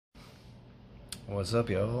What's up,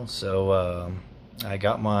 y'all? So I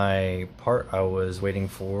got my part I was waiting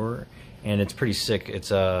for, and it's pretty sick.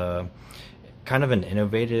 It's a kind of an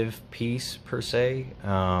innovative piece per se,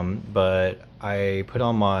 but I put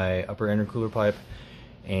on my upper intercooler pipe,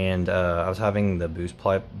 and I was having the boost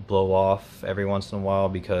pipe blow off every once in a while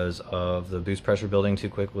because of the boost pressure building too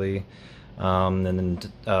quickly, and then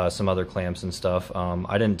some other clamps and stuff.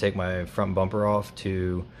 I didn't take my front bumper off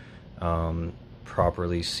to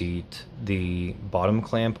properly seat the bottom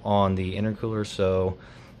clamp on the intercooler, so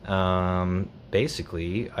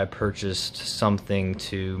basically I purchased something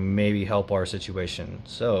to maybe help our situation.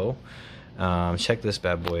 So check this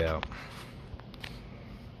bad boy out.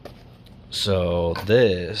 So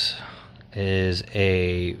this is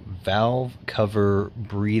a valve cover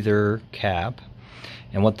breather cap,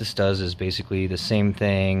 and what this does is basically the same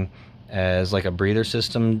thing as like a breather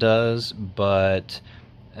system does, but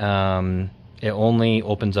it only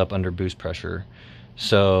opens up under boost pressure.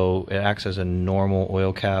 So it acts as a normal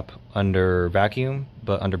oil cap under vacuum,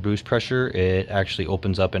 but under boost pressure it actually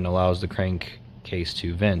opens up and allows the crankcase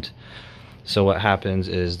to vent. So what happens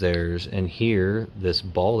is there's in here this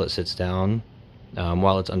ball that sits down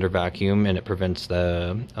while it's under vacuum, and it prevents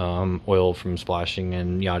the oil from splashing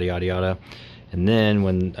and yada yada yada. And then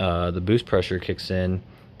when the boost pressure kicks in,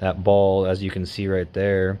 that ball, as you can see right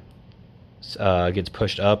there, gets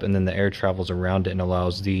pushed up, and then the air travels around it and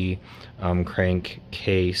allows the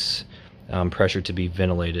crankcase pressure to be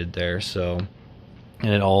ventilated there. So, and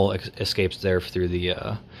it all escapes there through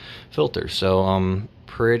the filter. So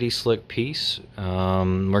pretty slick piece.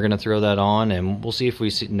 We're gonna throw that on, and we'll see if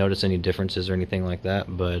we notice any differences or anything like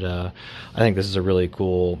that. But I think this is a really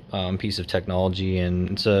cool piece of technology, and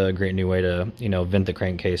it's a great new way to, you know, vent the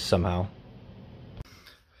crankcase somehow.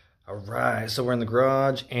 Alright, so we're in the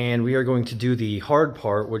garage, and we are going to do the hard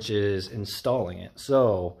part, which is installing it.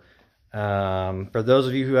 So, for those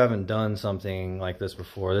of you who haven't done something like this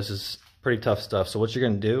before, this is pretty tough stuff. So what you're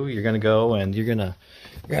going to do, you're going to go and you're going to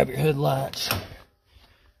grab your hood latch.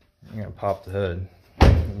 You're going to pop the hood.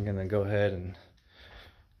 You're going to go ahead and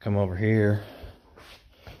come over here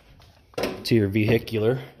to your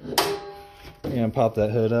vehicular. You're going to pop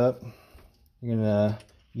that hood up. You're going to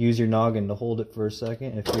use your noggin to hold it for a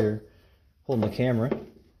second if you're holding the camera,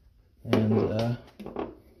 and you're gonna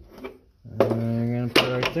put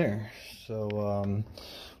it right there. So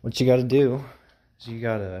what you got to do is you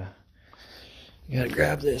gotta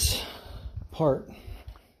grab this part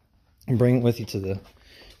and bring it with you to the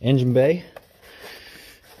engine bay.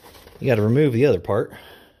 You got to remove the other part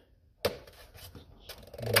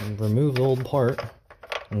and remove the old part.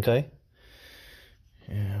 Okay,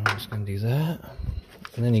 and I'm just gonna do that.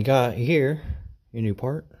 And then you got here your new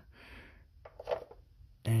part,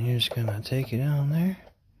 and you're just gonna take it down there,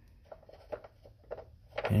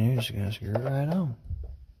 and you're just gonna screw it right on,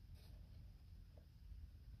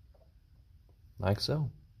 like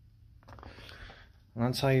so. And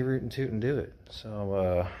that's how you root and toot and do it.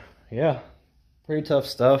 So yeah, pretty tough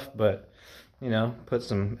stuff, but you know, put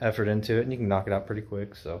some effort into it and you can knock it out pretty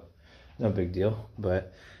quick, so no big deal.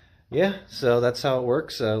 But yeah, so that's how it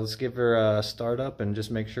works. Let's give her a start up and just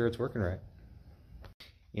make sure it's working right.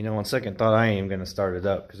 You know, on second thought, I ain't even going to start it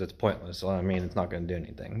up because it's pointless. So, I mean, it's not going to do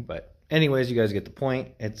anything. But anyways, you guys get the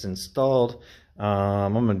point. It's installed.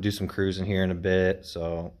 I'm going to do some cruising here in a bit.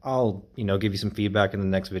 So I'll, you know, give you some feedback in the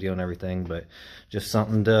next video and everything. But just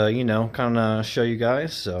something to, you know, kind of show you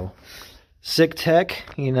guys. So sick tech,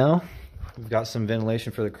 you know. We've got some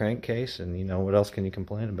ventilation for the crankcase, and you know, what else can you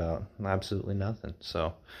complain about? Absolutely nothing.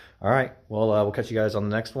 So, all right, well, we'll catch you guys on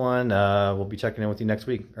the next one. We'll be checking in with you next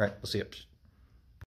week. All right, we'll see you.